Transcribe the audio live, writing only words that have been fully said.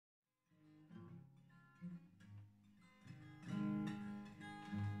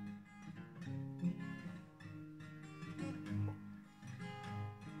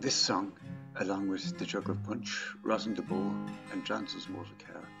This song, along with The Jug of Punch, Rosin the Bow and Johnson's Motor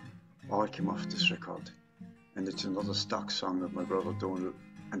Car, all came off this record, and it's another stock song of my brother Donald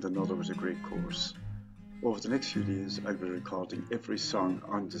and another with a great chorus. Over the next few days I'll be recording every song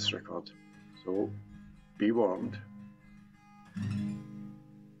on this record, so be warned.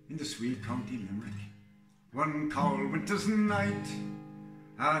 In the sweet county Limerick, one cold winter's night,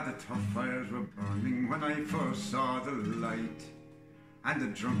 the tough fires were burning when I first saw the light. And the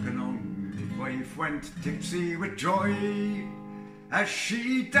drunken old midwife went tipsy with joy as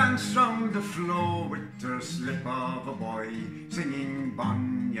she danced round the floor with her slip of a boy, singing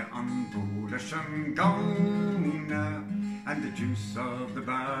Banya an Polish and Gona and the juice of the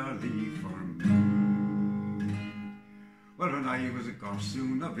barley for me. Well, when I was a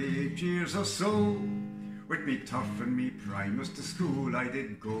gossoon of 8 years or so, with me tough and me primus to school I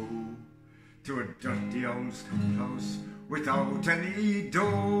did go, to a dirty old schoolhouse without any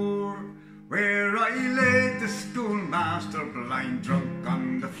door, where I laid the schoolmaster blind drunk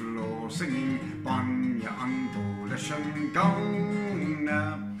on the floor, singing Banya an Polish and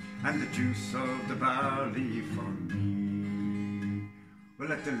Gona and the juice of the barley for me.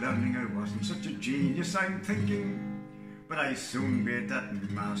 Well, at the learning I wasn't such a genius, I'm thinking, but I soon made that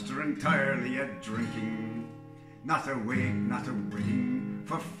master entirely a drinking. Not a wake, not a wedding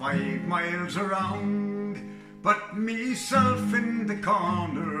for 5 miles around, but meself in the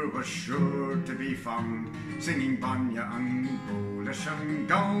corner was sure to be found, singing Banya an Polish and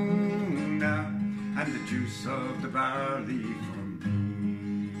Gona and the juice of the barley for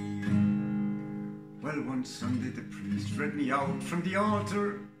me. Well, one Sunday the priest read me out from the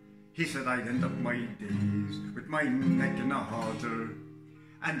altar. He said I'd end up my days with my neck in a halter,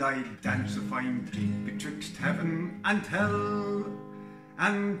 and I'd dance a fine jig betwixt heaven and hell.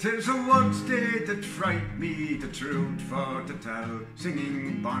 And 'tis a world's day that fright me the truth for to tell,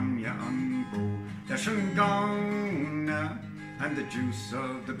 singing Banya an Polish and Gona and the juice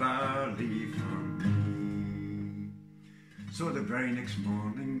of the barley for me. So the very next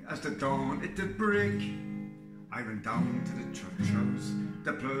morning, as the dawn it did break, I went down to the church house,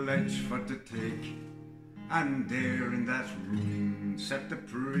 the pledge for to take, and there in that room sat the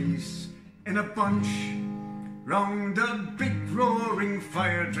priests in a bunch, round a big roaring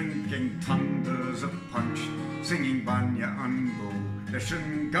fire, drinking thunders of punch, singing Banya an Polish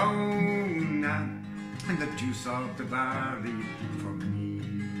and Gona and the juice of the barley for me.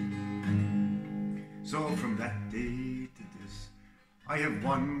 So from that day to this, I have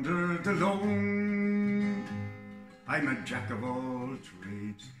wandered alone. I'm a jack of all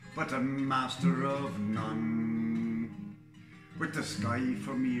trades, but a master of none, with the sky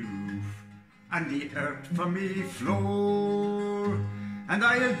for me roof and the earth for me floor, and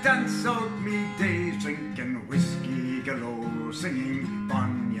I'll dance out me days drinking whiskey galore, singing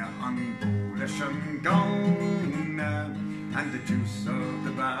Banya an Polish and Gona and the juice of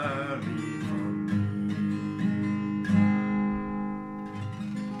the barley for me.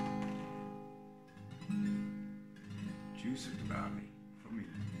 Juice of the barley for me.